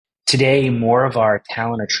today more of our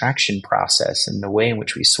talent attraction process and the way in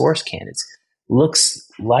which we source candidates looks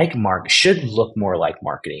like should look more like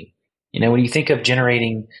marketing. When you think of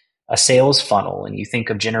generating a sales funnel and you think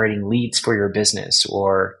of generating leads for your business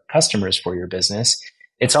or customers for your business,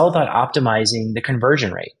 it's all about optimizing the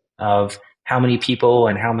conversion rate of how many people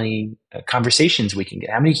and how many conversations we can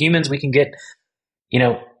get, how many humans we can get,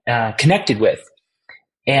 connected with.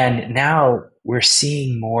 And now we're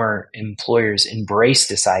seeing more employers embrace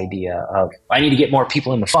this idea of, I need to get more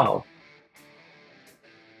people in the funnel.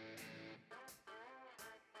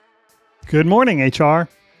 Good morning, HR.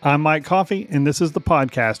 I'm Mike Coffey, and this is the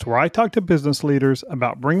podcast where I talk to business leaders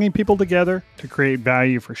about bringing people together to create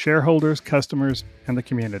value for shareholders, customers, and the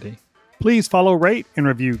community. Please follow, rate, and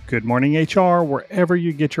review Good Morning HR wherever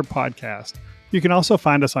you get your podcast. You can also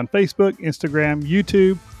find us on Facebook, Instagram,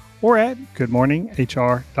 YouTube, or at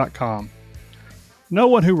goodmorninghr.com. No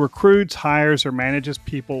one who recruits, hires, or manages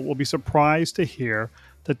people will be surprised to hear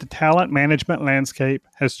that the talent management landscape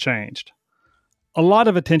has changed. A lot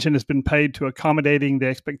of attention has been paid to accommodating the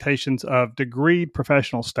expectations of degreed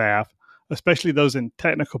professional staff, especially those in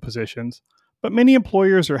technical positions, but many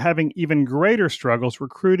employers are having even greater struggles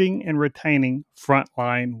recruiting and retaining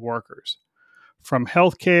frontline workers. From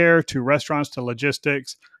healthcare to restaurants to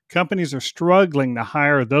logistics, companies are struggling to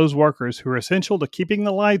hire those workers who are essential to keeping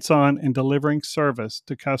the lights on and delivering service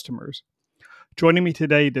to customers. Joining me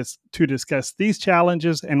today to discuss these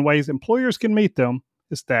challenges and ways employers can meet them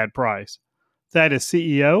is Thad Price. Thad is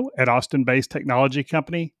CEO at Austin-based technology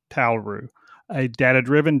company Talroo, a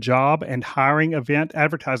data-driven job and hiring event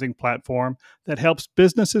advertising platform that helps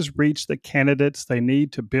businesses reach the candidates they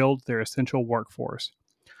need to build their essential workforce.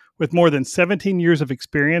 With more than 17 years of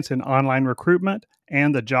experience in online recruitment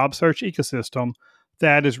and the job search ecosystem,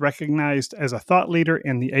 Thad is recognized as a thought leader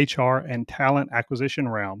in the HR and talent acquisition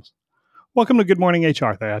realms. Welcome to Good Morning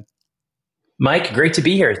HR, Thad. Mike, great to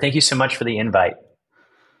be here. Thank you so much for the invite.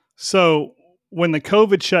 So, when the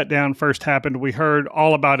COVID shutdown first happened, we heard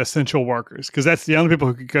all about essential workers because that's the only people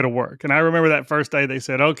who could go to work. And I remember that first day they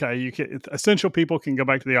said, okay, essential people can go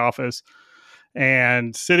back to the office.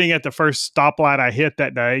 And sitting at the first stoplight I hit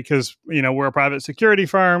that day, because we're a private security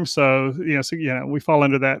firm, so we fall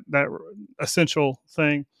into that essential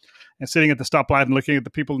thing. And sitting at the stoplight and looking at the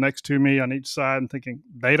people next to me on each side and thinking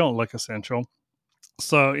they don't look essential.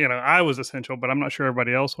 So I was essential, but I'm not sure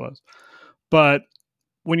everybody else was. But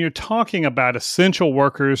when you're talking about essential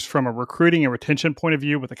workers from a recruiting and retention point of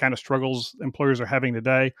view, with the kind of struggles employers are having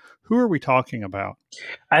today, who are we talking about?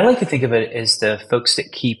 I like to think of it as the folks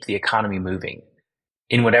that keep the economy moving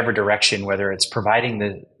in whatever direction, whether it's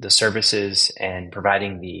providing the services and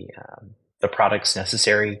providing the products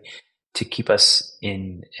necessary to keep us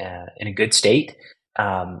in a good state.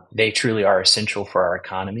 They truly are essential for our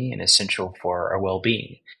economy and essential for our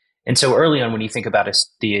well-being. And so early on, when you think about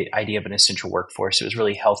the idea of an essential workforce, it was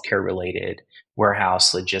really healthcare related,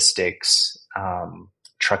 warehouse, logistics,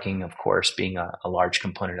 trucking, of course, being a large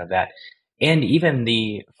component of that. And even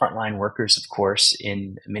the frontline workers, of course,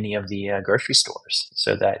 in many of the grocery stores.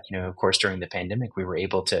 So that, of course, during the pandemic, we were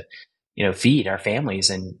able to, feed our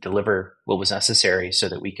families and deliver what was necessary so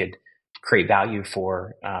that we could create value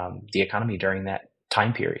for the economy during that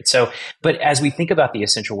time period. So, but as we think about the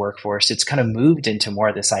essential workforce, it's kind of moved into more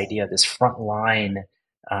of this idea, this frontline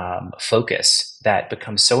focus that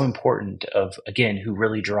becomes so important of, again, who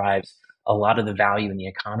really drives a lot of the value in the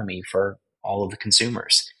economy for all of the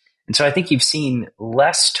consumers. And so I think you've seen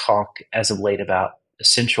less talk as of late about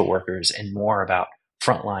essential workers and more about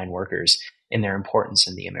frontline workers and their importance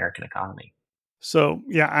in the American economy. So,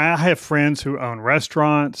 I have friends who own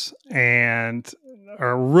restaurants and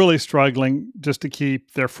are really struggling just to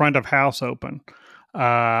keep their front of house open.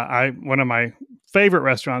 One of my favorite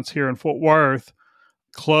restaurants here in Fort Worth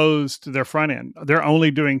closed their front end. They're only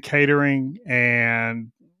doing catering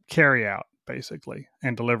and carry out, basically,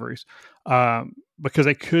 and deliveries, because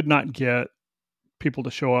they could not get people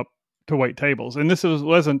to show up to wait tables. And this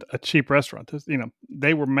wasn't a cheap restaurant.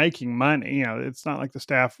 They were making money. It's not like the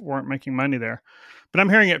staff weren't making money there. But I'm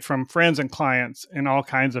hearing it from friends and clients in all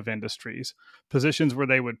kinds of industries, positions where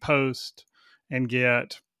they would post and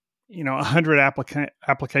get, 100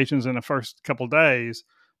 applications in the first couple of days.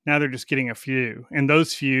 Now they're just getting a few. And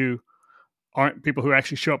those few aren't people who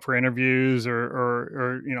actually show up for interviews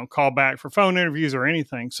or call back for phone interviews or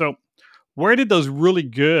anything. So where did those really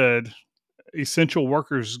good essential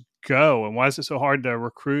workers go, and why is it so hard to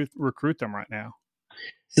recruit them right now?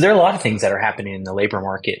 So there are a lot of things that are happening in the labor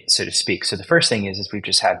market, so to speak. So the first thing is we've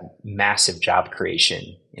just had massive job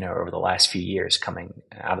creation, over the last few years coming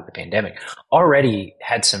out of the pandemic. Already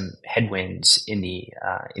had some headwinds in the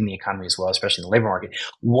economy as well, especially in the labor market.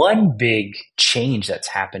 One big change that's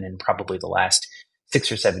happened in probably the last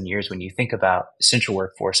 6 or 7 years, when you think about essential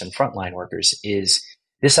workforce and frontline workers, is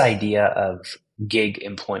this idea of gig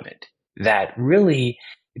employment. That really,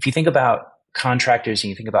 if you think about contractors and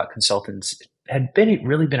you think about consultants, had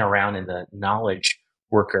really been around in the knowledge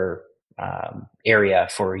worker area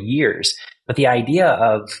for years. But the idea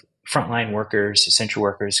of frontline workers, essential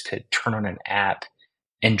workers, could turn on an app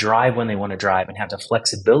and drive when they want to drive and have the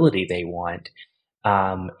flexibility they want,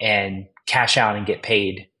 and cash out and get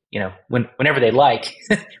paid, whenever they like,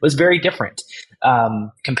 was very different,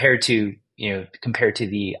 compared to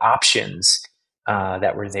the options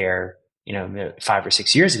that were there, 5 or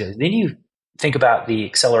 6 years ago. Then you think about the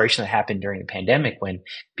acceleration that happened during the pandemic, when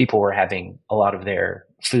people were having a lot of their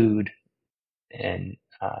food and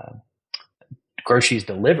groceries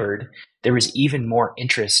delivered. There was even more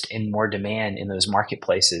interest and more demand in those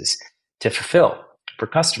marketplaces to fulfill for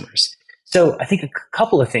customers. So I think a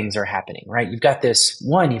couple of things are happening, right? You've got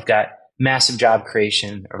you've got massive job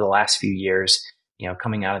creation over the last few years,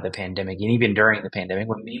 coming out of the pandemic, and even during the pandemic,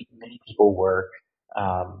 when many people were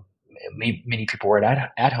um, many people were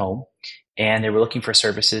at home, and they were looking for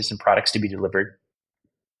services and products to be delivered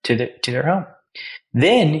to their home.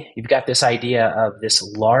 Then you've got this idea of this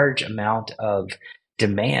large amount of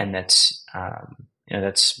demand that's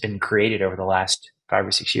been created over the last 5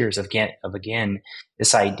 or 6 years of again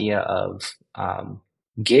this idea of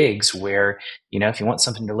gigs where, if you want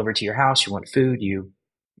something delivered to your house, you want food, you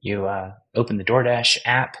open the DoorDash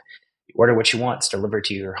app, you order what you want, it's delivered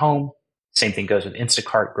to your home. Same thing goes with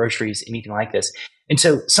Instacart, groceries, anything like this. And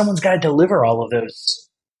so someone's got to deliver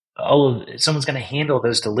someone's going to handle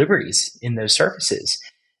those deliveries in those services.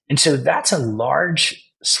 And so that's a large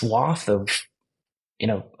swath of, you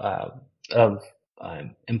know, of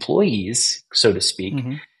employees, so to speak,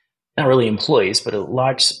 Mm-hmm. not really employees, but a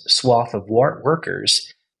large swath of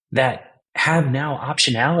workers that have now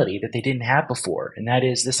optionality that they didn't have before. And that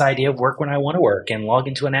is this idea of work when I want to work and log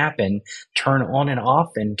into an app and turn on and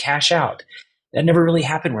off and cash out. That never really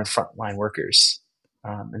happened with frontline workers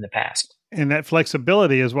in the past. And that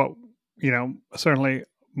flexibility is what, certainly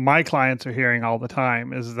my clients are hearing all the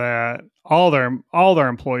time, is that all their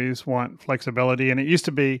employees want flexibility. And it used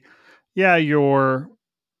to be, yeah, your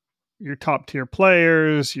top tier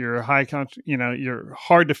players, your your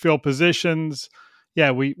hard to fill positions.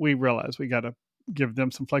 Yeah, we realize we got to give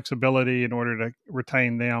them some flexibility in order to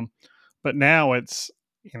retain them. But now it's,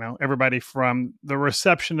 everybody from the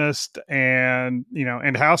receptionist and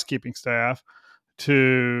housekeeping staff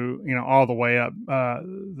to, all the way up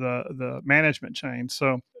the management chain.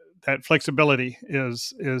 So that flexibility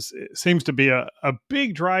seems to be a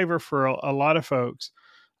big driver for a lot of folks.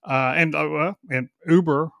 And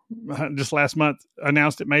Uber just last month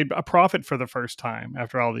announced it made a profit for the first time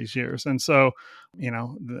after all these years. And so,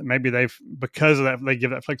 maybe because of that, they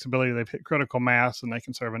give that flexibility, they've hit critical mass and they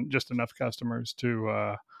can serve just enough customers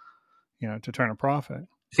to turn a profit.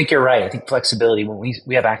 I think you're right. I think flexibility, when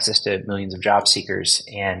we have access to millions of job seekers,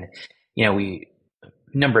 and we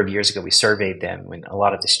a number of years ago we surveyed them when a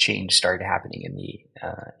lot of this change started happening in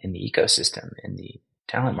the ecosystem, in the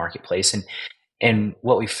talent marketplace, and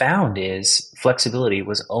what we found is flexibility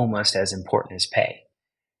was almost as important as pay.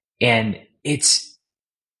 And it's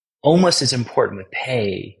almost as important with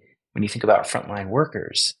pay when you think about frontline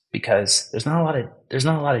workers, because there's not a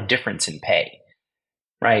lot of difference in pay,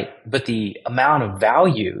 right? But the amount of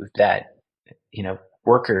value that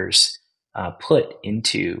workers put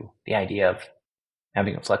into the idea of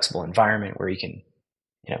having a flexible environment where you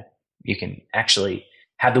can actually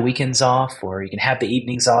have the weekends off, or you can have the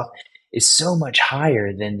evenings off, is so much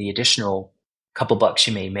higher than the additional couple bucks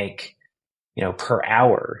you may make, per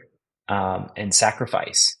hour, and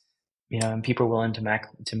sacrifice, and people are willing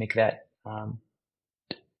to make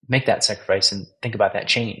that sacrifice and think about that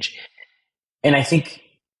change. And I think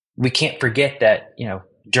we can't forget that,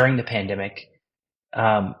 during the pandemic,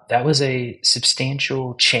 that was a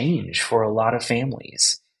substantial change for a lot of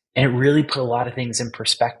families, and it really put a lot of things in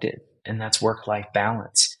perspective, and that's work-life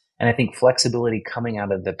balance. And I think flexibility coming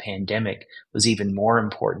out of the pandemic was even more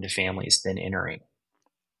important to families than entering.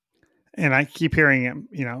 And I keep hearing,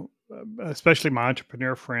 especially my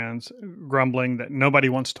entrepreneur friends grumbling that nobody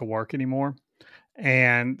wants to work anymore.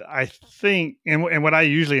 And I think, and what I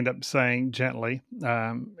usually end up saying gently,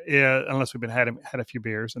 unless we've had a few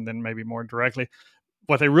beers, and then maybe more directly,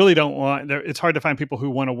 what they really don't want, it's hard to find people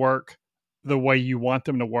who want to work the way you want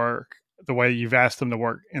them to work, the way you've asked them to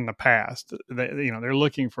work in the past. They're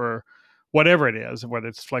looking for whatever it is, whether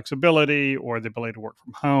it's flexibility or the ability to work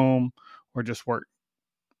from home or just work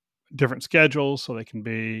different schedules so they can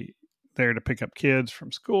be there to pick up kids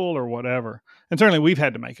from school or whatever. And certainly we've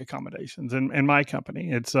had to make accommodations in my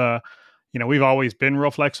company. It's, we've always been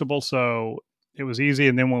real flexible. So it was easy.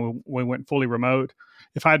 And then when we went fully remote,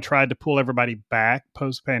 if I'd tried to pull everybody back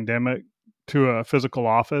post pandemic to a physical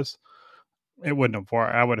office, it wouldn't have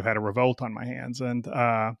worked. I would have had a revolt on my hands. And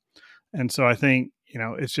so I think,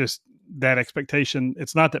 it's just that expectation.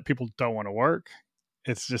 It's not that people don't want to work.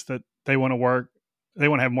 It's just that they want to work. They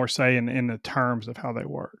want to have more say in the terms of how they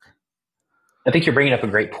work. I think you're bringing up a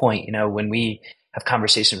great point. When we have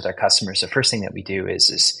conversations with our customers, the first thing that we do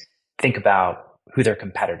is think about who their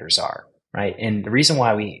competitors are, right? And the reason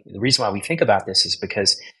why we think about this is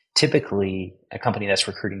because typically a company that's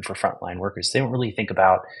recruiting for frontline workers, they don't really think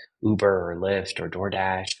about Uber or Lyft or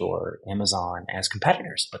DoorDash or Amazon as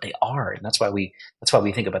competitors, but they are, and that's why we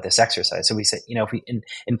think about this exercise. So we say, if we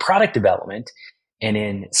in product development and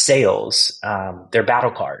in sales, they're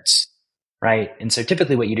battle cards. Right. And so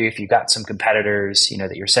typically what you do if you've got some competitors,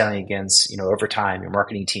 that you're selling against, over time, your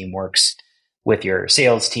marketing team works with your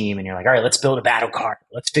sales team and you're like, all right, let's build a battle card.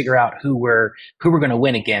 Let's figure out who we're going to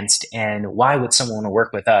win against and why would someone want to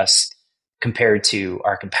work with us compared to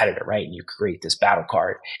our competitor. Right. And you create this battle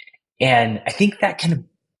card. And I think that can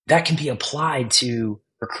be applied to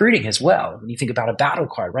recruiting as well. When you think about a battle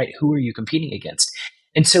card, right? Who are you competing against?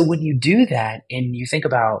 And so when you do that and you think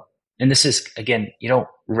about, and this is, again, you don't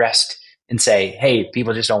rest and say, hey,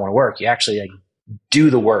 people just don't want to work. You actually do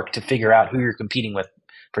the work to figure out who you're competing with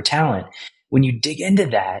for talent. When you dig into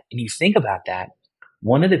that and you think about that,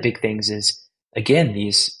 one of the big things is, again,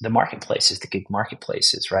 the marketplaces, the gig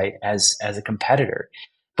marketplaces, right? As a competitor.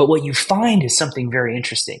 But what you find is something very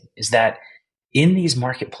interesting is that in these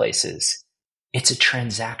marketplaces, it's a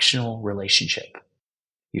transactional relationship.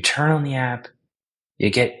 You turn on the app, you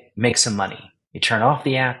make some money. You turn off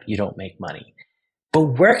the app, you don't make money. But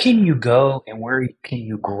where can you go and where can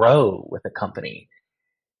you grow with a company?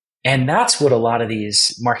 And that's what a lot of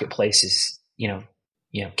these marketplaces,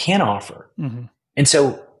 can offer. Mm-hmm. And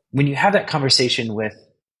so when you have that conversation with,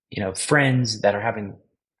 friends that are having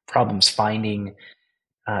problems finding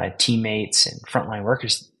teammates and frontline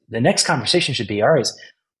workers, the next conversation should be, all right,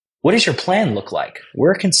 what does your plan look like?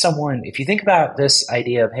 Where can someone, if you think about this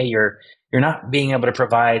idea of, hey, you're not being able to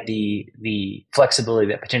provide the flexibility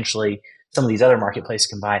that potentially some of these other marketplaces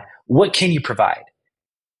can buy, what can you provide?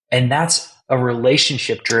 And that's a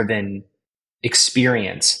relationship driven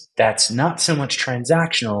experience that's not so much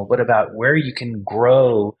transactional, but about where you can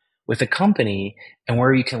grow with a company and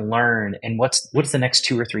where you can learn and what's the next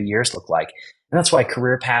 2 or 3 years look like. And that's why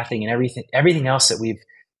career pathing and everything else that we've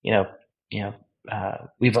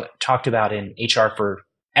talked about in HR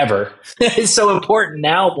forever is so important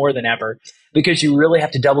now more than ever, because you really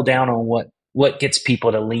have to double down on what gets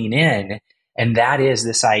people to lean in. And that is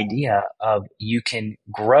this idea of you can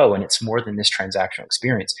grow, and it's more than this transactional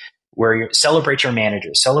experience, where you celebrate your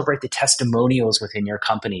managers, celebrate the testimonials within your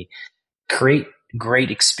company, create great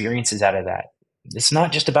experiences out of that. It's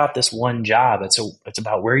not just about this one job. It's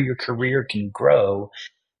about where your career can grow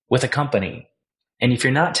with a company. And if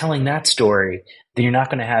you're not telling that story, then you're not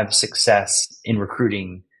going to have success in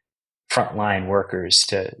recruiting frontline workers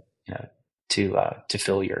to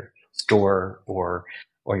fill your store or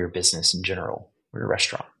your business in general, or your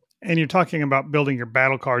restaurant. And you're talking about building your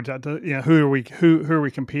battle cards out to, who are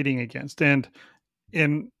we competing against? And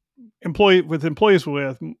employees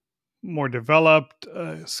with more developed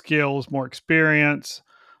skills, more experience,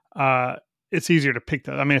 it's easier to pick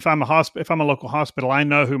that. I mean, if I'm a local hospital, I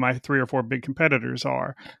know who my 3 or 4 big competitors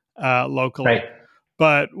are locally. Right.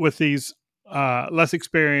 But with these less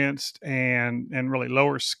experienced and really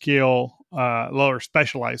lower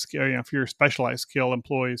specialized skill, if you're specialized skill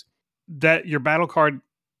employees, that your battle card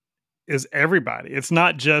is everybody. It's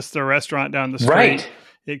not just the restaurant down the street. Right.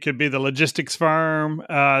 It could be the logistics firm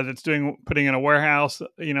that's putting in a warehouse,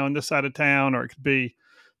 in this side of town, or it could be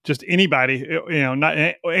just anybody,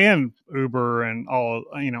 and Uber and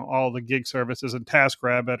all the gig services and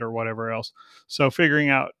TaskRabbit or whatever else. So figuring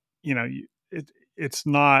out, it's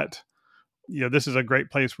not, this is a great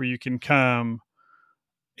place where you can come,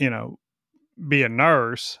 be a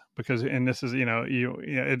nurse and this is,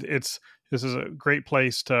 this is a great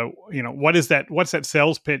place to, what's that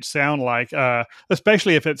sales pitch sound like?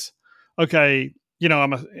 Especially if it's, okay,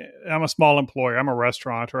 I'm a small employer, I'm a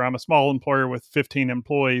restaurant, or I'm a small employer with 15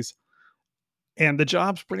 employees. And the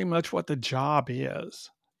job's pretty much what the job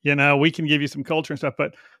is. we can give you some culture and stuff,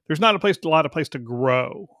 but there's not a lot of place to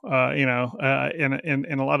grow, in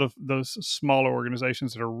a lot of those smaller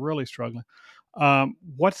organizations that are really struggling.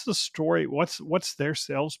 What's the story? What's their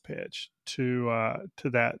sales pitch to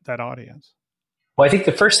that audience? Well, I think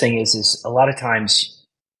the first thing is a lot of times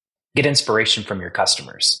get inspiration from your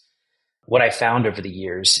customers. What I found over the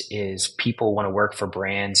years is people want to work for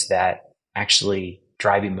brands that actually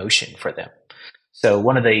drive emotion for them. So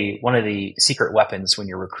one of the secret weapons when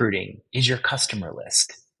you're recruiting is your customer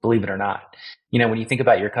list, believe it or not. When you think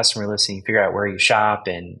about your customer list and you figure out where you shop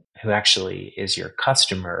and who actually is your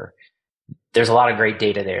customer, there's a lot of great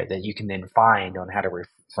data there that you can then find on how to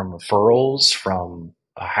from referrals, from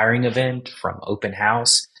a hiring event, from open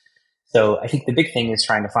house. So I think the big thing is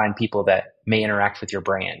trying to find people that may interact with your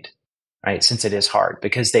brand, right? Since it is hard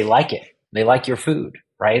because they like it. They like your food,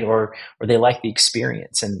 right? Or they like the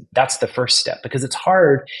experience. And that's the first step because it's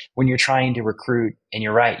hard when you're trying to recruit and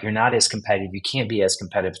you're right. You're not as competitive. You can't be as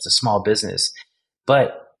competitive. It's a small business,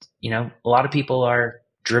 but a lot of people are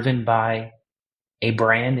driven by a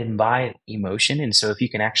brand and by emotion. And so if you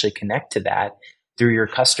can actually connect to that through your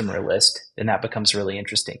customer list, then that becomes really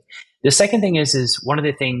interesting. The second thing is one of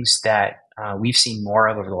the things that we've seen more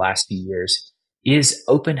of over the last few years is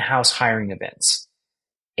open house hiring events.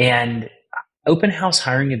 And open house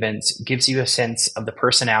hiring events gives you a sense of the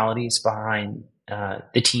personalities behind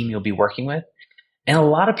the team you'll be working with. And a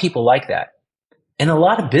lot of people like that. And a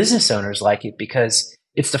lot of business owners like it because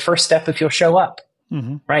it's the first step if you'll show up.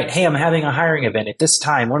 Mm-hmm. Right. Hey, I'm having a hiring event at this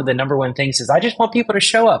time. One of the number one things is I just want people to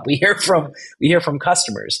show up. We hear from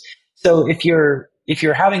customers. So if you're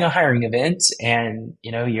having a hiring event and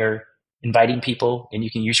you're inviting people and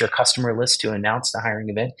you can use your customer list to announce the hiring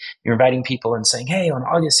event, you're inviting people and saying, hey, on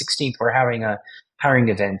August 16th, we're having a hiring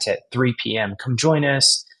event at 3 p.m. Come join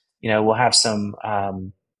us. We'll have some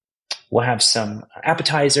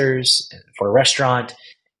appetizers for a restaurant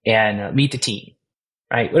and meet the team.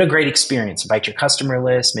 Right. What a great experience. Invite your customer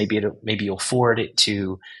list. Maybe you'll forward it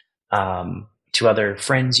to other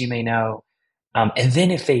friends you may know. And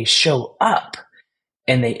then if they show up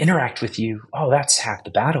and they interact with you, that's half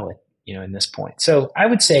the battle, in this point. So I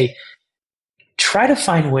would say try to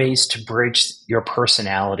find ways to bridge your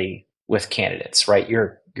personality with candidates, right?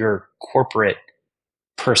 Your corporate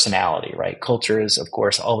personality, right? Culture is, of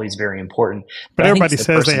course, always very important. But everybody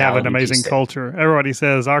says they have an amazing culture. Everybody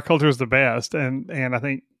says our culture is the best, and I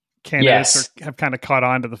think candidates have kind of caught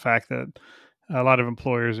on to the fact that a lot of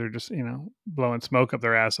employers are just blowing smoke up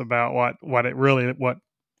their ass about what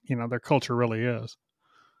their culture really is.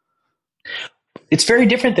 It's very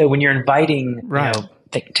different though when you're inviting, right.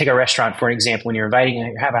 Take a restaurant for an example. When you're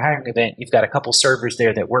have a hiring event, you've got a couple servers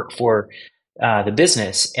there that work for the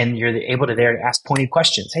business, and you're able to there to ask pointed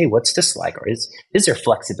questions. Hey, what's this like? Or is there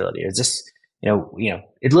flexibility? Or is this,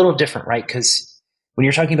 it's a little different, right? Because when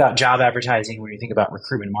you're talking about job advertising, when you think about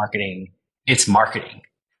recruitment marketing, it's marketing,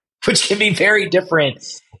 which can be very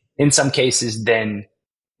different in some cases than,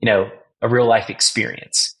 a real life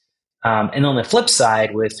experience. And on the flip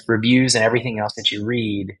side, with reviews and everything else that you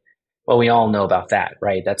read, well, we all know about that,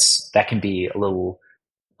 right? That can be a little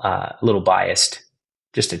biased,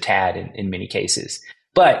 just a tad in many cases.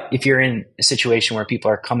 But if you're in a situation where people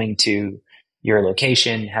are coming to your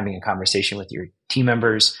location, having a conversation with your team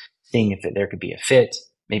members, seeing if there could be a fit,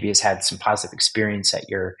 maybe has had some positive experience at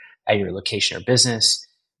your location or business,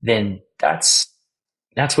 then that's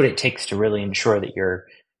what it takes to really ensure that you're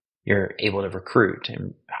able to recruit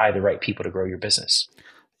and hire the right people to grow your business.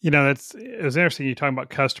 It was interesting you talking about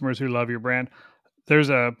customers who love your brand. There's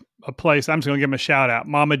a place, I'm just going to give them a shout out,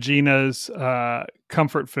 Mama Gina's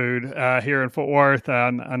Comfort Food here in Fort Worth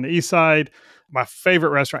on the east side. My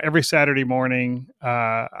favorite restaurant. Every Saturday morning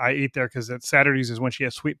I eat there because Saturdays is when she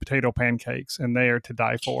has sweet potato pancakes, and they are to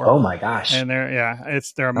die for. Oh my gosh. And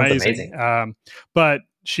they're amazing. But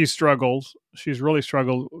she's really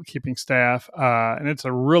struggled keeping staff. And it's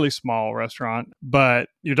a really small restaurant, but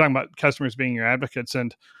you're talking about customers being your advocates.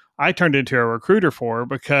 And I turned into a recruiter for her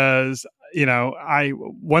because,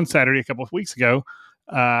 one Saturday a couple of weeks ago,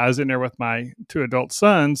 I was in there with my 2 adult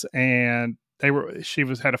sons, and she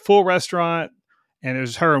had a full restaurant, and it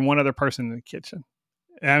was her and one other person in the kitchen.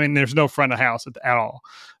 I mean, there's no front of house at all.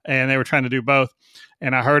 And they were trying to do both.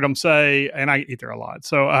 And I heard them say, and I eat there a lot.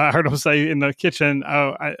 So I heard them say in the kitchen,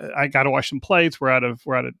 "Oh, I got to wash some plates. We're out of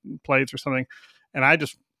plates or something." And I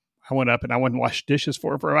went up and I went and washed dishes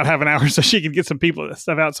for her for about half an hour so she could get some people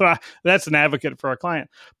stuff out. So that's an advocate for our client.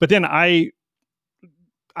 But then I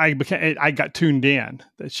got tuned in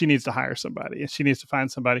that she needs to hire somebody and she needs to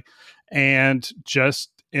find somebody. And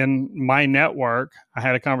just in my network, I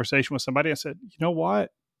had a conversation with somebody. I said, you know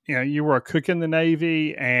what? you were a cook in the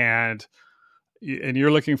Navy and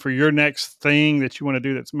you're looking for your next thing that you want to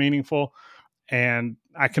do that's meaningful. And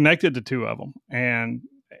I connected the two of them,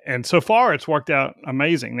 and so far it's worked out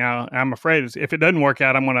amazing. Now I'm afraid if it doesn't work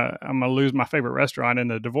out, I'm gonna lose my favorite restaurant in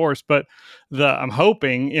the divorce. But I'm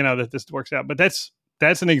hoping that this works out. But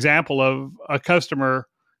that's an example of a customer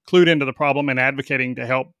clued into the problem and advocating to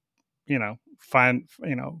help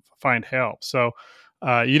find help. So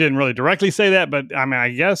you didn't really directly say that, but I mean, I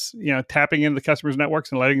guess tapping into the customers'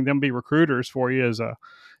 networks and letting them be recruiters for you is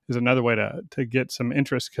another way to get some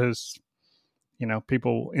interest, because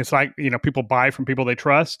people, it's like people buy from people they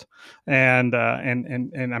trust, and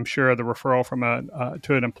I'm sure the referral from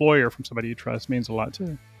to an employer from somebody you trust means a lot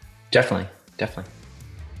too. Definitely, definitely.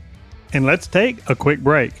 And let's take a quick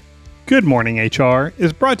break. Good Morning HR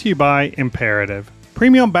is brought to you by Imperative,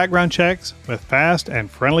 premium background checks with fast and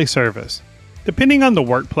friendly service. Depending on the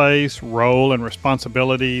workplace, role and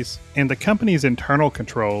responsibilities, and the company's internal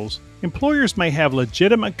controls, employers may have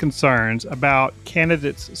legitimate concerns about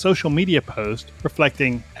candidates' social media posts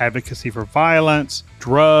reflecting advocacy for violence,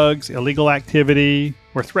 drugs, illegal activity,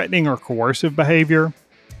 or threatening or coercive behavior.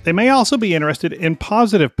 They may also be interested in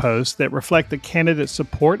positive posts that reflect the candidate's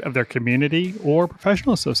support of their community or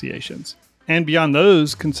professional associations. And beyond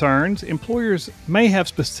those concerns, employers may have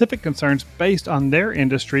specific concerns based on their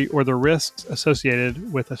industry or the risks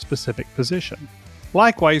associated with a specific position.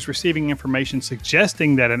 Likewise, receiving information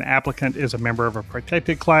suggesting that an applicant is a member of a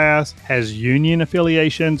protected class, has union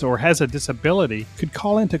affiliations, or has a disability could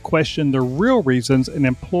call into question the real reasons an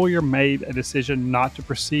employer made a decision not to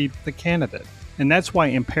proceed with the candidate. And that's why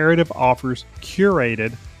Imperative offers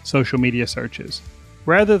curated social media searches.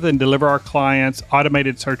 Rather than deliver our clients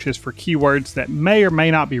automated searches for keywords that may or may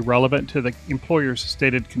not be relevant to the employer's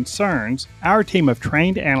stated concerns, our team of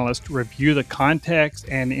trained analysts review the context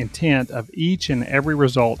and intent of each and every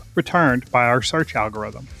result returned by our search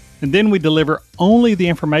algorithm. And then we deliver only the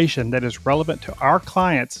information that is relevant to our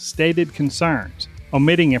clients' stated concerns,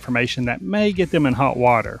 omitting information that may get them in hot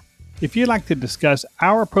water. If you'd like to discuss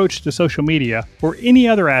our approach to social media or any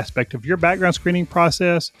other aspect of your background screening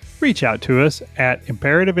process, reach out to us at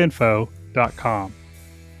imperativeinfo.com.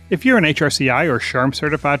 If you're an HRCI or SHRM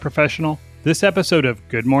certified professional, this episode of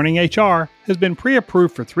Good Morning HR has been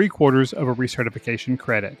pre-approved for 3/4 of a recertification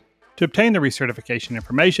credit. To obtain the recertification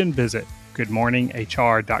information, visit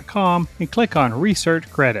goodmorninghr.com and click on Research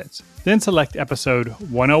Credits. Then select episode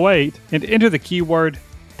 108 and enter the keyword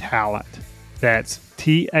talent. That's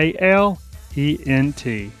TALENT.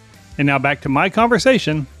 And now back to my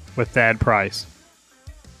conversation with Thad Price.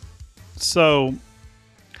 So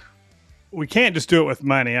we can't just do it with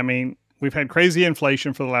money. I mean, we've had crazy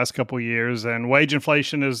inflation for the last couple of years, and wage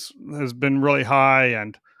inflation has been really high,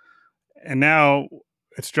 and now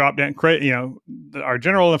it's dropped down. Our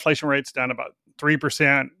general inflation rate's down about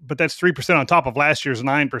 3%, but that's 3% on top of last year's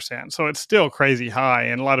 9%. So it's still crazy high,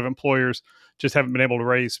 and a lot of employers just haven't been able to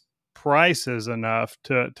raise prices enough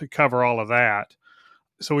to cover all of that.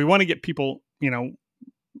 So we want to get people, to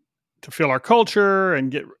feel our culture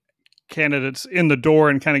and get candidates in the door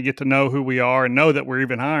and kind of get to know who we are and know that we're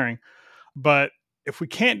even hiring. But if we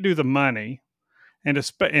can't do the money, and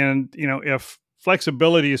if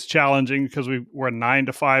flexibility is challenging because we're a 9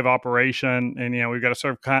 to 5 operation, and we've got to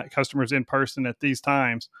serve customers in person at these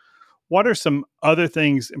times, what are some other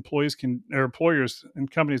things employers and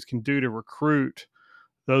companies can do to recruit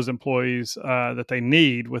those employees that they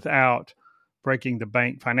need without breaking the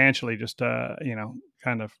bank financially, just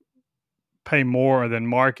kind of pay more than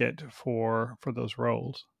market for those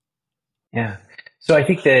roles? Yeah. So I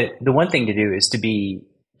think that the one thing to do is to be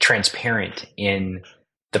transparent in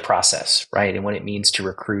the process, right? And what it means to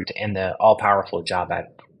recruit and the all powerful job ad.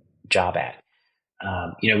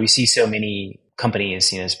 We see so many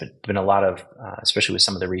companies, there's been a lot of, especially with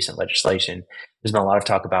some of the recent legislation, there's been a lot of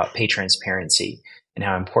talk about pay transparency and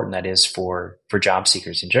how important that is for job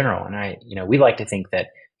seekers in general. And we like to think that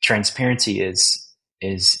transparency is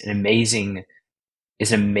an amazing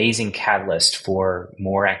catalyst for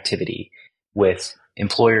more activity with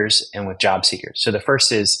employers and with job seekers. So the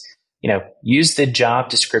first is, use the job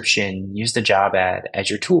description, use the job ad as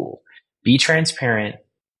your tool. Be transparent,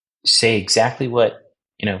 say exactly what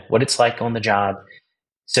it's like on the job,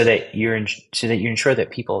 so that you ensure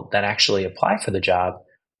that people that actually apply for the job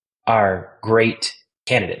are great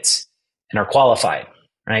candidates and are qualified,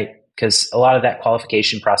 right? Because a lot of that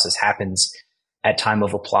qualification process happens at time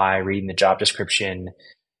of apply, reading the job description,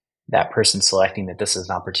 that person selecting that this is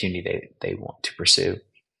an opportunity they want to pursue.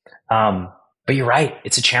 But you're right.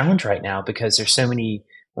 It's a challenge right now because there's so many,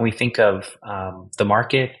 when we think of the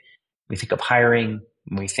market, we think of hiring,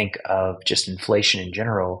 when we think of just inflation in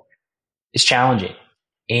general, is challenging.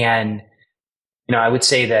 And I would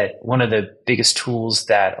say that one of the biggest tools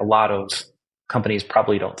that a lot of companies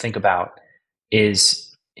probably don't think about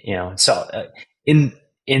is, in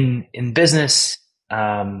business,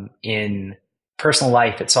 in personal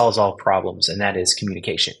life, it solves all problems, and that is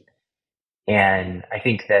communication. And I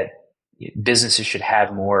think that businesses should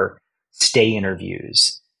have more stay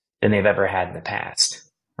interviews than they've ever had in the past,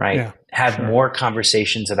 right? Yeah, Have sure. more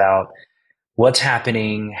conversations about what's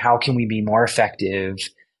happening, how can we be more effective?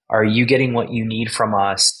 Are you getting what you need from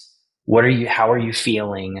us? How are you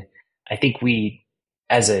feeling? I think we,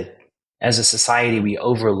 as a society, we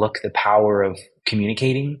overlook the power of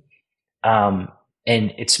communicating. And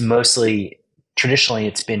traditionally,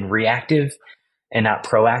 it's been reactive and not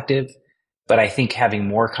proactive. But I think having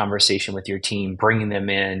more conversation with your team, bringing them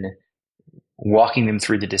in, walking them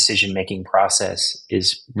through the decision-making process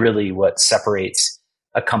is really what separates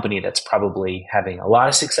a company that's probably having a lot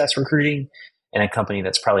of success recruiting and a company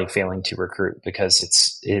that's probably failing to recruit,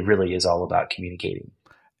 because it really is all about communicating.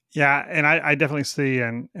 Yeah, and I definitely see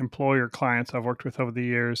in employer clients I've worked with over the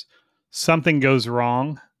years, something goes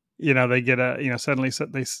wrong. They get suddenly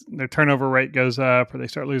their turnover rate goes up, or they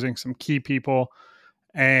start losing some key people,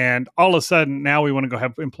 and all of a sudden now we want to go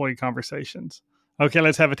have employee conversations. Okay,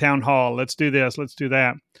 let's have a town hall. Let's do this. Let's do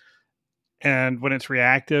that. And when it's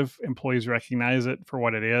reactive, employees recognize it for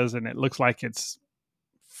what it is, and it looks like it's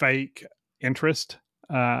fake interest.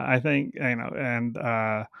 I think and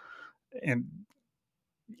I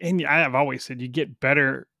have always said you get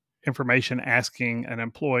better information asking an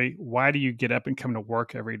employee, why do you get up and come to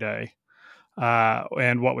work every day?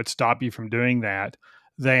 And what would stop you from doing that,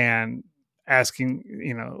 than asking,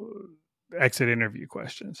 exit interview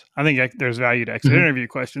questions. I think there's value to exit Mm-hmm. interview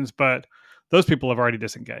questions, but those people have already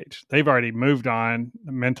disengaged. They've already moved on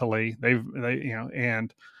mentally.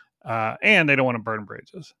 And they don't want to burn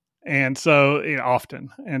bridges. And so often.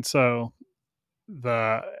 And so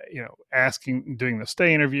the asking, doing the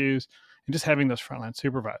stay interviews, and just having those frontline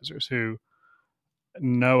supervisors who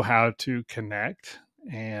know how to connect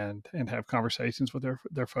and have conversations with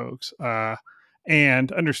their folks,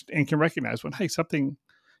 and understand and can recognize when, hey,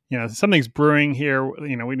 something's brewing here.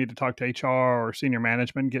 We need to talk to HR or senior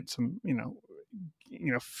management, get some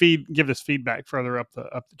give this feedback further up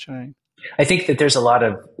the chain. I think that there's a lot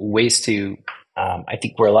of ways to, I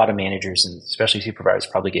think where a lot of managers and especially supervisors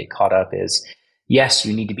probably get caught up is, yes,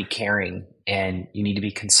 you need to be caring and you need to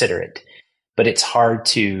be considerate, but it's hard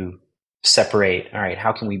to separate, all right,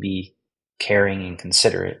 how can we be caring and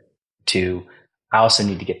considerate to, I also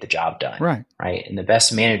need to get the job done. Right. Right. And the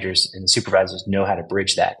best managers and supervisors know how to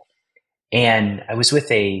bridge that. And I was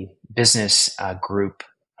with a business group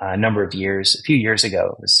a few years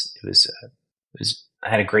ago. I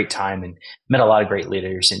had a great time and met a lot of great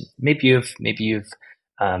leaders. And maybe you've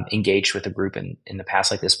engaged with a group in the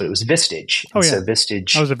past like this, but it was Vistage. Oh, And yeah. so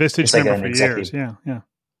Vistage, I was a Vistage it's like member an for executive. years. Yeah.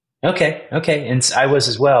 Okay. And I was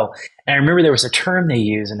as well. And I remember there was a term they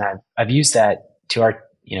use, and I've used that to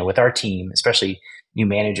with our team, especially new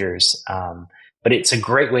managers. But it's a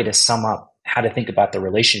great way to sum up how to think about the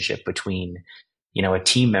relationship between, a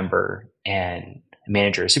team member and a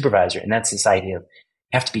manager or supervisor. And that's this idea of,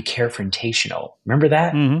 you have to be carefrontational. Remember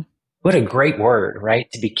that? Mm-hmm. What a great word,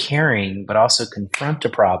 right? To be caring, but also confront a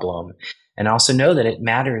problem and also know that it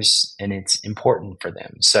matters and it's important for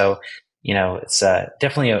them. So, it's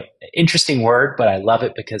definitely an interesting word, but I love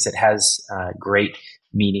it because it has great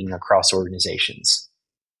meaning across organizations.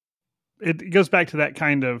 It goes back to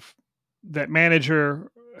that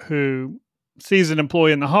manager who sees an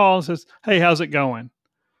employee in the hall and says, "Hey, how's it going?"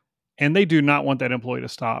 And they do not want that employee to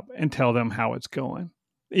stop and tell them how it's going.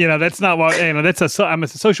 That's not what, I'm a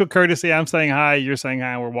social courtesy. I'm saying hi, you're saying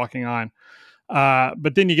hi, we're walking on.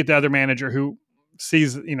 But then you get the other manager who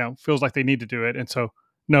sees, feels like they need to do it. And so,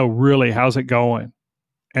 no, really, how's it going?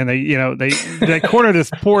 And they corner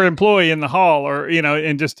this poor employee in the hall, or,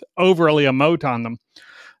 and just overly emote on them.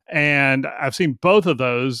 And I've seen both of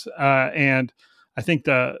those. And I think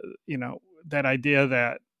that idea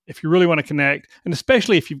that if you really want to connect, and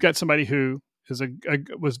especially if you've got somebody who is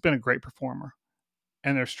been a great performer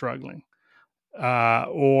and they're struggling,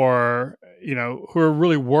 or who are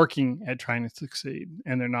really working at trying to succeed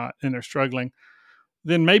and they're struggling,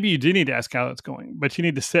 then maybe you do need to ask how it's going. But you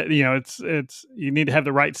need to set, you need to have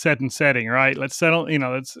the right set and setting, right? Let's settle,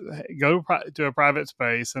 let's go to a private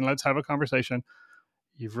space and let's have a conversation.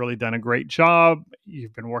 You've really done a great job.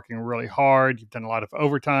 You've been working really hard. You've done a lot of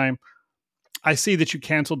overtime. I see that you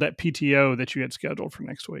canceled that PTO that you had scheduled for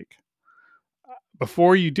next week.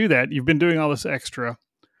 Before you do that, you've been doing all this extra.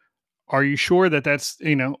 are you sure that that's,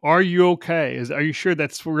 are you okay? Are you sure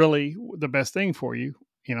that's really the best thing for you?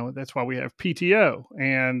 That's why we have PTO.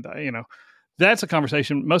 And, that's a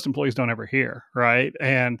conversation most employees don't ever hear. Right.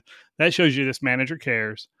 And that shows you this manager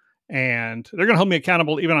cares, and they're going to hold me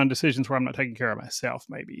accountable even on decisions where I'm not taking care of myself,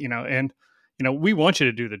 maybe, and, we want you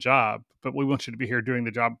to do the job, but we want you to be here doing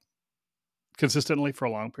the job consistently for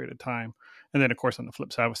a long period of time. And then, of course, on the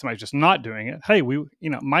flip side, if somebody's just not doing it, hey,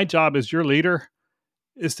 my job as your leader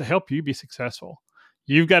is to help you be successful.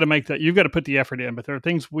 You've got to make that, you've got to put the effort in, but there are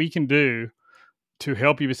things we can do to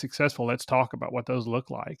help you be successful. Let's talk about what those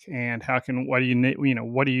look like, and what do you need,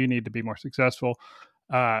 what do you need to be more successful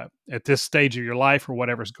at this stage of your life, or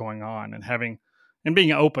whatever's going on, and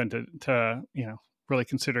being open to really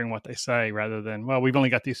considering what they say, rather than, well, we've only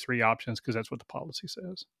got these three options because that's what the policy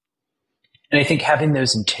says. And I think having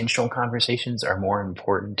those intentional conversations are more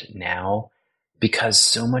important now because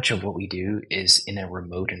so much of what we do is in a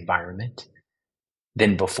remote environment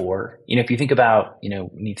than before. If you think about,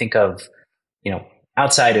 when you think of,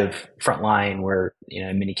 outside of Frontline, where,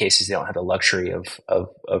 in many cases they don't have the luxury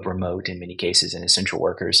of remote in many cases and essential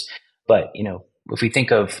workers. But, if we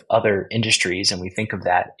think of other industries and we think of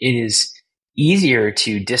that, it is easier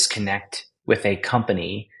to disconnect with a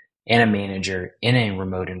company and a manager in a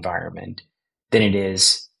remote environment than it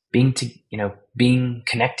is being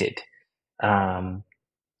connected in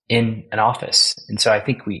an office. And so I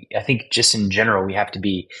think just in general, we have to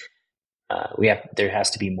be, there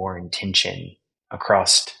has to be more intention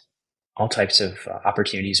across all types of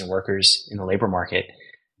opportunities and workers in the labor market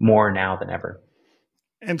more now than ever.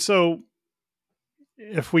 And so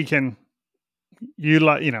if we can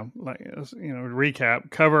recap,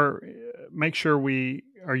 make sure we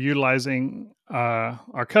are utilizing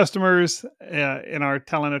our customers in our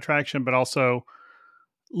talent attraction, but also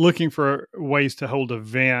looking for ways to hold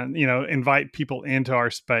event, invite people into our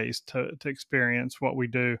space to experience what we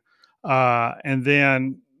do. And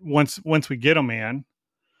then once we get them in,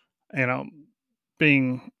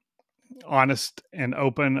 being honest and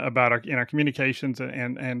open about our communications,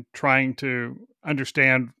 and trying to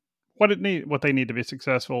understand what they need to be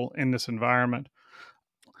successful in this environment.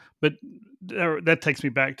 But that takes me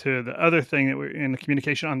back to the other thing that we're in the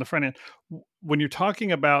communication on the front end. When you're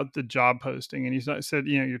talking about the job posting, and you said,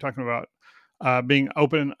 you're talking about being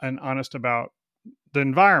open and honest about the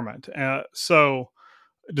environment. So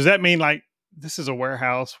does that mean, like, this is a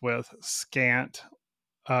warehouse with scant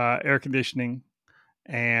air conditioning,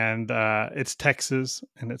 and it's Texas,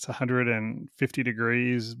 and it's 150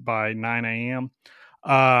 degrees by 9 a.m.?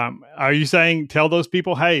 Are you saying, tell those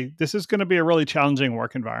people, hey, this is going to be a really challenging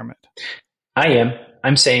work environment? I am.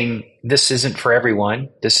 I'm saying this isn't for everyone.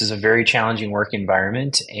 This is a very challenging work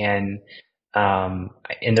environment. And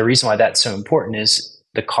the reason why that's so important is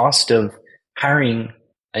the cost of hiring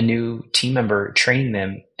a new team member, training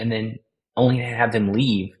them, and then only to have them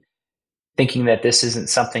leave thinking that this isn't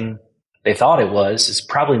something they thought it was is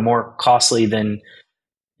probably more costly than,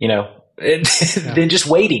 than just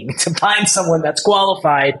waiting to find someone that's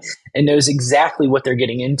qualified and knows exactly what they're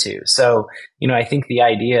getting into. So, I think the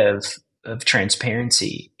idea of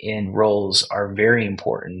transparency in roles are very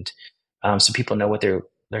important. So people know what they're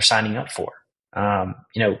signing up for.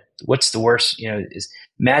 What's the worst, is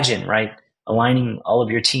imagine, right? Aligning all of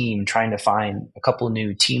your team, trying to find a couple of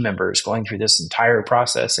new team members, going through this entire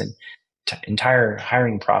process and entire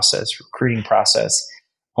hiring process, recruiting process,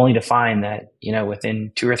 only to find that,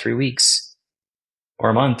 within 2 or 3 weeks or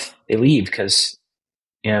a month, they leave because,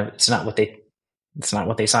 it's not what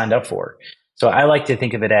they signed up for. So I like to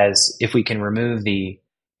think of it as, if we can remove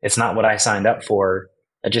it's not what I signed up for,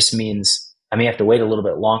 that just means I may have to wait a little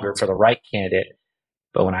bit longer for the right candidate.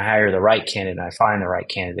 But when I hire the right candidate and I find the right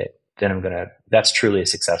candidate, then that's truly a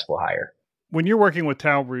successful hire. When you're working with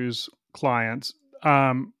Talbru's clients,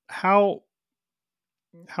 how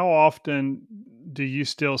often do you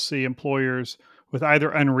still see employers with either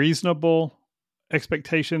unreasonable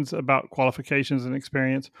expectations about qualifications and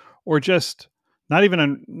experience, or just not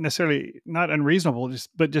even necessarily not unreasonable,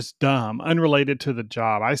 but just dumb, unrelated to the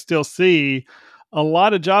job? I still see a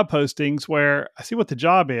lot of job postings where I see what the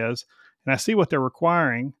job is and I see what they're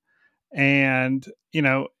requiring, and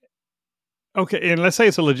okay, and let's say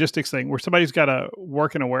it's a logistics thing where somebody's got to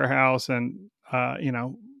work in a warehouse and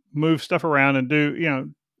move stuff around and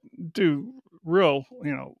do real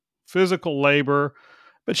physical labor,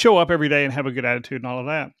 but show up every day and have a good attitude and all of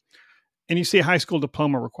that. And you see a high school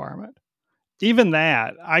diploma requirement. Even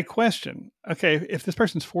that, I question. Okay, if this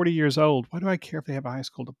person's 40 years old, why do I care if they have a high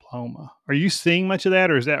school diploma? Are you seeing much of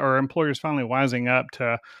that, or are employers finally wising up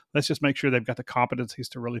to, let's just make sure they've got the competencies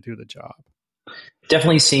to really do the job?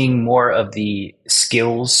 Definitely seeing more of the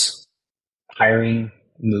skills hiring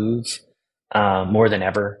move more than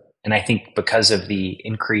ever. And I think because of the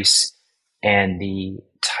increase and the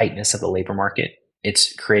tightness of the labor market,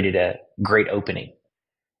 it's created a great opening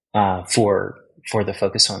for the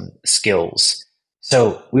focus on skills.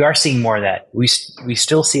 So we are seeing more of that. We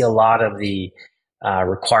still see a lot of the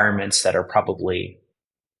requirements that are probably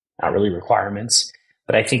not really requirements,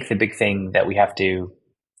 but I think the big thing we have to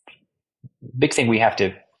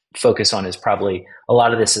focus on is probably a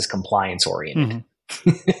lot of this is compliance oriented.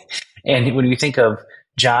 Mm-hmm. And when we think of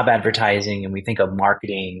job advertising and we think of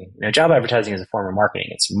marketing, job advertising is a form of marketing.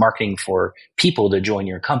 It's marketing for people to join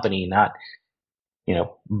your company, not,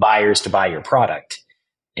 buyers to buy your product.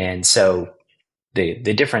 And so the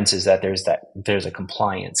difference is that there's a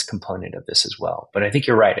compliance component of this as well. But I think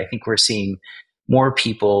you're right. I think we're seeing more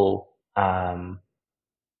people having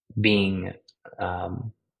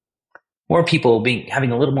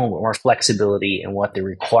a little more flexibility in what the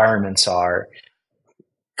requirements are,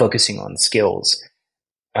 focusing on skills.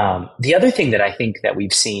 The other thing that I think that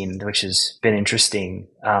we've seen, which has been interesting,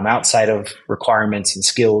 outside of requirements and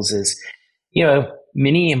skills, is,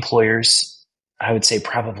 many employers, I would say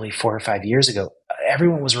probably 4 or 5 years ago,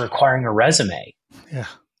 everyone was requiring a resume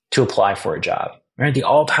to apply for a job, right? The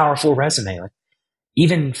all-powerful resume, like,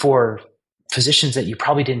 even for positions that you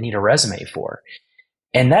probably didn't need a resume for.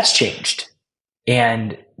 And that's changed.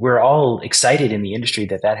 And we're all excited in the industry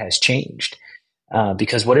that has changed.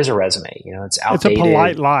 Because what is a resume? It's outdated. It's a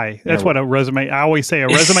polite lie. That's what a resume, I always say a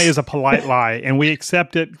resume is a polite lie, and we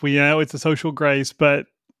accept it. We know it's a social grace, but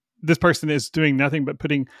this person is doing nothing but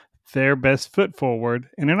putting their best foot forward,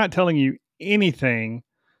 and they're not telling you anything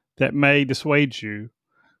that may dissuade you.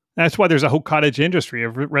 That's why there's a whole cottage industry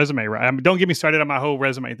of resume. Right? I mean, don't get me started on my whole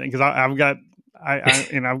resume thing, because I've got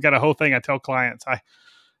a whole thing I tell clients.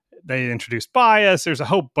 They introduced bias. There's a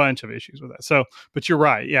whole bunch of issues with that. So, but you're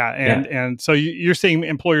right. Yeah. And so you're seeing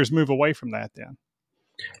employers move away from that then.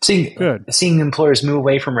 Seeing employers move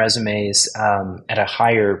away from resumes at a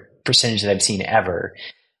higher percentage than I've seen ever.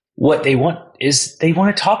 What they want is they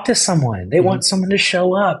want to talk to someone. They want someone to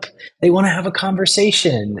show up. They want to have a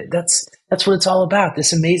conversation. That's what it's all about.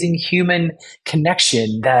 This amazing human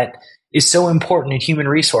connection that is so important in human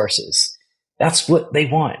resources. That's what they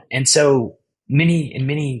want. And so in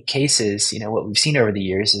many cases, what we've seen over the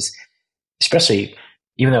years is, especially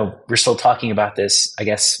even though we're still talking about this, I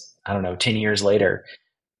guess, 10 years later,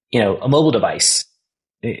 a mobile device.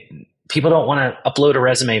 People don't want to upload a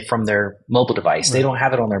resume from their mobile device. Right. They don't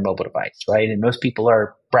have it on their mobile device, right? And most people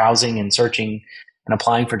are browsing and searching and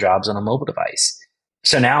applying for jobs on a mobile device.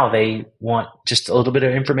 So now they want just a little bit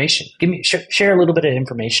of information. Share a little bit of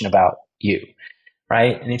information about you.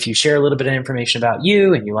 Right. And if you share a little bit of information about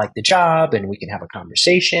you and you like the job, and we can have a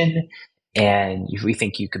conversation, and if we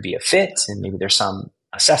think you could be a fit, and maybe there's some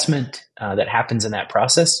assessment that happens in that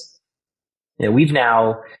process, we've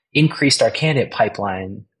now increased our candidate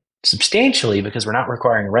pipeline substantially because we're not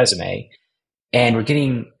requiring a resume, and we're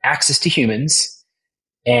getting access to humans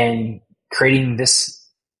and creating this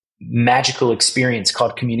magical experience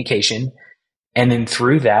called communication. And then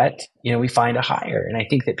through that, we find a hire. And I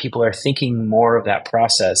think that people are thinking more of that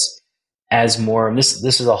process as more, and this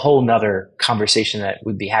is a whole nother conversation that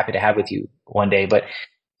we'd be happy to have with you one day. But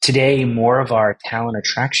today, more of our talent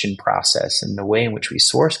attraction process and the way in which we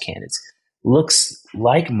source candidates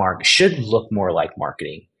should look more like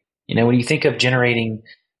marketing. When you think of generating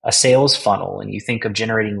a sales funnel and you think of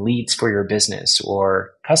generating leads for your business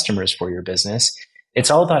or customers for your business, it's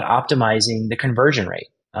all about optimizing the conversion rate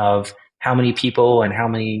of how many people and how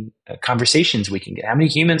many conversations we can get, how many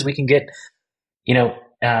humans we can get,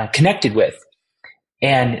 connected with.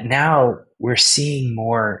 And now we're seeing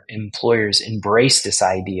more employers embrace this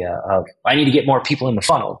idea of, I need to get more people in the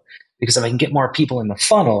funnel, because if I can get more people in the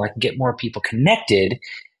funnel, I can get more people connected,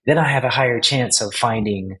 then I have a higher chance of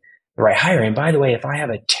finding the right hire. And by the way, if I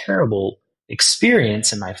have a terrible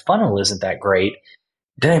experience and my funnel isn't that great,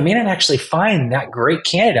 then I may not actually find that great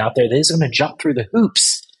candidate out there that is going to jump through the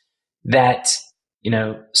hoops that,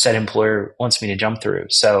 said employer wants me to jump through.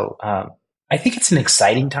 So I think it's an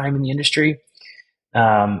exciting time in the industry.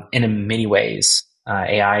 And in many ways,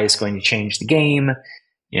 AI is going to change the game.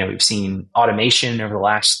 We've seen automation over the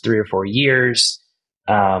last 3 or 4 years.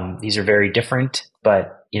 These are very different,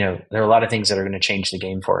 but, there are a lot of things that are going to change the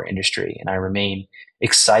game for our industry. And I remain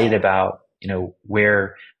excited about,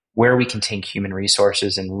 where we can take human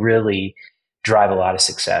resources and really drive a lot of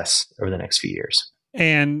success over the next few years.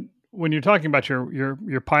 And when you're talking about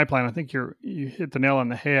your pipeline, I think you hit the nail on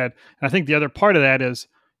the head. And I think the other part of that is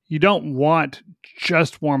you don't want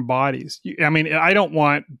just warm bodies. I don't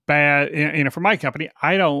want bad, for my company,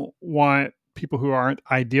 I don't want people who aren't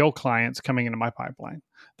ideal clients coming into my pipeline.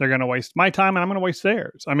 They're going to waste my time and I'm going to waste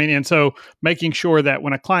theirs. I mean, and so making sure that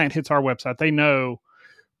when a client hits our website, they know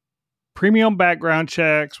premium background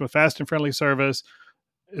checks with fast and friendly service.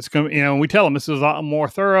 It's going to, we tell them this is a lot more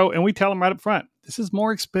thorough, and we tell them right up front, this is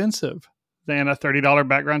more expensive than a $30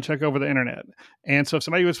 background check over the internet. And so if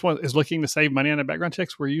somebody is looking to save money on their background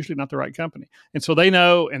checks, we're usually not the right company. And so they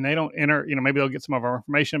know, and they don't enter, maybe they'll get some of our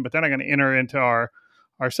information, but they're not going to enter into our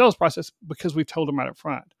sales process because we've told them right up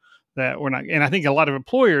front that we're not. And I think a lot of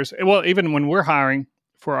employers, well, even when we're hiring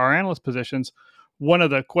for our analyst positions, one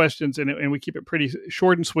of the questions, and we keep it pretty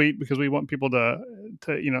short and sweet because we want people to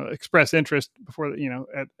express interest before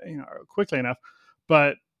quickly enough.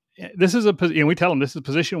 But this is we tell them this is a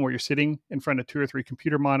position where you're sitting in front of 2 or 3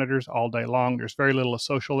 computer monitors all day long. There's very little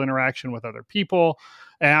social interaction with other people.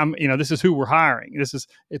 And this is who we're hiring.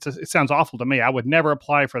 It sounds awful to me. I would never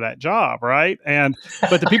apply for that job, right?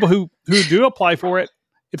 But the people who do apply for it,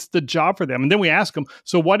 it's the job for them. And then we ask them,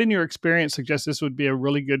 so what in your experience suggests this would be a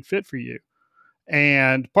really good fit for you?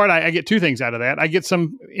 And I get 2 things out of that. I get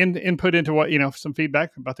some input into what, some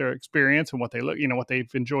feedback about their experience and what they look, what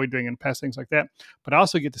they've enjoyed doing in past, things like that. But I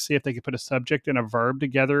also get to see if they can put a subject and a verb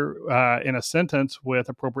together in a sentence with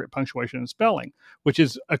appropriate punctuation and spelling, which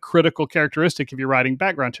is a critical characteristic if you're writing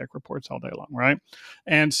background check reports all day long, right?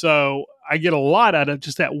 And so I get a lot out of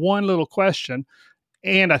just that one little question.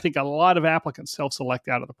 And I think a lot of applicants self-select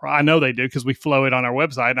out of the I know they do because we flow it on our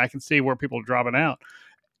website and I can see where people are dropping out.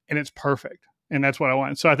 And it's perfect. And that's what I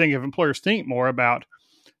want. So I think if employers think more about,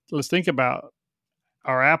 let's think about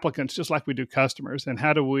our applicants just like we do customers, and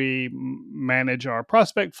how do we manage our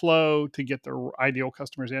prospect flow to get the ideal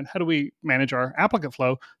customers in? How do we manage our applicant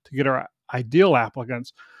flow to get our ideal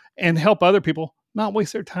applicants and help other people not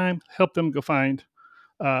waste their time, help them go find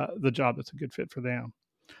the job that's a good fit for them?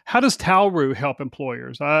 How does Talru help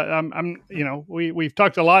employers? We've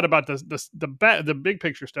talked a lot about the big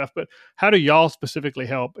picture stuff, but how do y'all specifically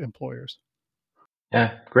help employers?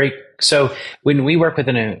 Yeah, great. So when we work with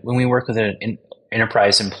an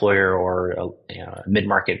enterprise employer or a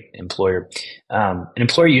mid-market employer, an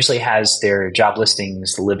employer usually has their job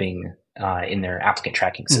listings living in their applicant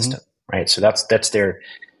tracking system, right? So that's their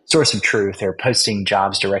source of truth. They're posting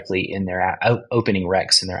jobs directly in their opening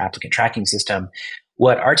recs in their applicant tracking system.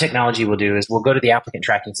 What our technology will do is we'll go to the applicant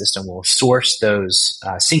tracking system, we'll source those,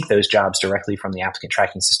 sync those jobs directly from the applicant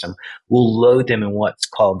tracking system. We'll load them in what's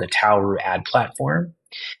called the Talru ad platform.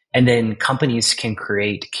 And then companies can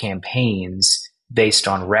create campaigns based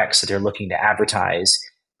on recs that they're looking to advertise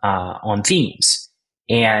on themes.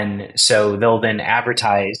 And so they'll then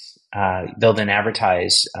advertise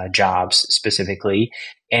jobs specifically.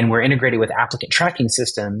 And we're integrated with applicant tracking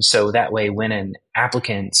systems. So that way, when an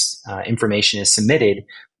applicant's information is submitted,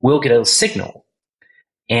 we'll get a signal.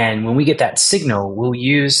 And when we get that signal, we'll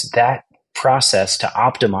use that process to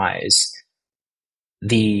optimize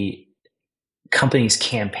the company's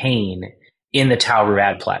campaign in the Talru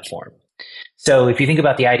ad platform. So if you think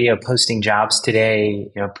about the idea of posting jobs today,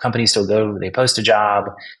 companies still they post a job,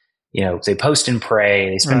 they post and pray,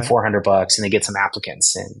 they spend $400 and they get some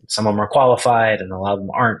applicants, and some of them are qualified and a lot of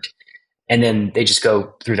them aren't. And then they just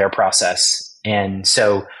go through their process. And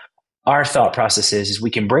so our thought process is we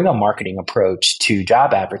can bring a marketing approach to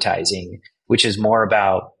job advertising, which is more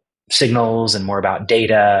about signals and more about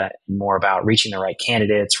data, and more about reaching the right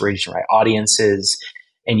candidates, reaching the right audiences,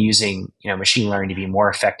 and using machine learning to be more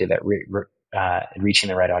effective at reaching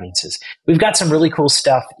the right audiences. We've got some really cool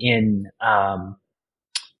stuff in our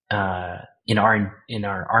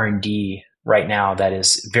R&D right now that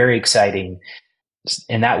is very exciting,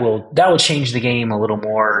 and that will change the game a little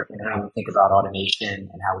more in how we think about automation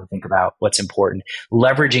and how we think about what's important.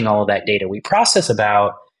 Leveraging all of that data, we process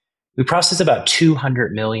about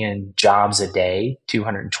 200 million jobs a day,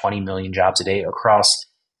 220 million jobs a day across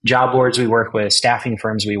job boards we work with, staffing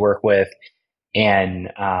firms we work with, and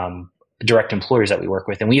direct employers that we work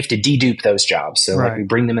with. And we have to dedupe those jobs. So like we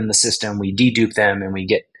bring them in the system, we dedupe them, and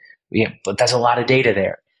but that's a lot of data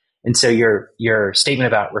there. And so your statement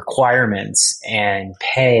about requirements and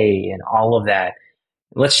pay and all of that,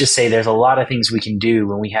 let's just say there's a lot of things we can do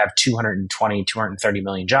when we have 230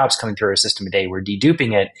 million jobs coming through our system a day. We're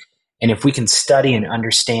deduping it. And if we can study and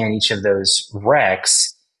understand each of those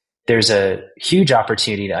recs, there's a huge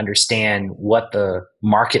opportunity to understand what the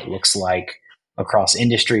market looks like across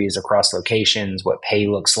industries, across locations, what pay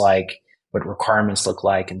looks like, what requirements look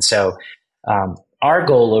like. And so our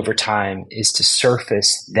goal over time is to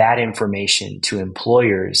surface that information to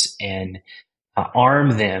employers and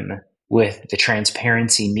arm them with the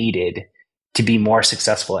transparency needed to be more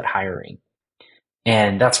successful at hiring.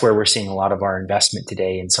 And that's where we're seeing a lot of our investment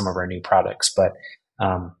today in some of our new products. But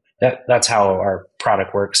that's how our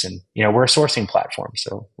product works. And we're a sourcing platform,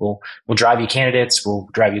 so we'll drive you candidates, we'll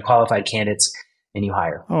drive you qualified candidates, and you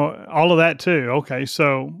hire. Oh, all of that too. Okay,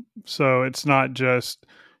 so it's not just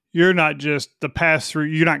you're not just the pass through.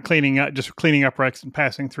 You're not cleaning up recs and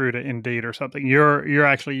passing through to Indeed or something. You're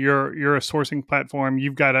actually you're a sourcing platform.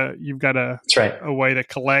 You've got That's right. a way to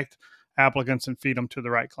collect applicants and feed them to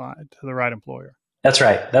the right client, to the right employer. That's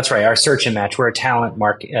right. That's right. Our search and match, we're a talent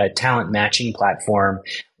matching platform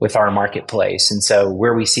with our marketplace. And so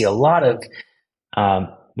where we see a lot of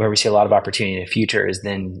opportunity in the future is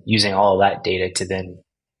then using all of that data to then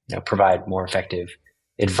provide more effective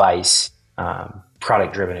advice,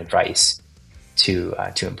 product driven advice to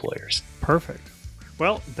employers. Perfect.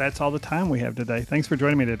 Well, that's all the time we have today. Thanks for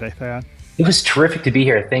joining me today, Thad. It was terrific to be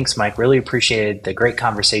here. Thanks, Mike. Really appreciated the great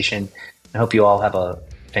conversation. I hope you all have a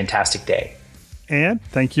fantastic day. And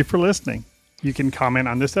thank you for listening. You can comment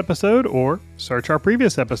on this episode or search our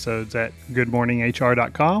previous episodes at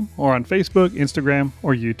goodmorninghr.com or on Facebook, Instagram,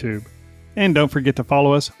 or YouTube. And don't forget to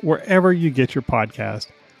follow us wherever you get your podcast.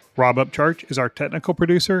 Rob Upchurch is our technical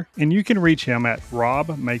producer, and you can reach him at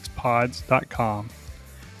robmakespods.com.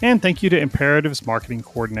 And thank you to Imperative's marketing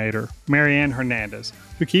coordinator, Marianne Hernandez,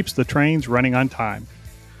 who keeps the trains running on time.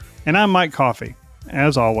 And I'm Mike Coffey.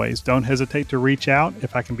 As always, don't hesitate to reach out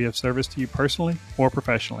if I can be of service to you personally or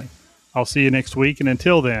professionally. I'll see you next week, and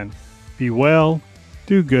until then, be well,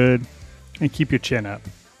 do good, and keep your chin up.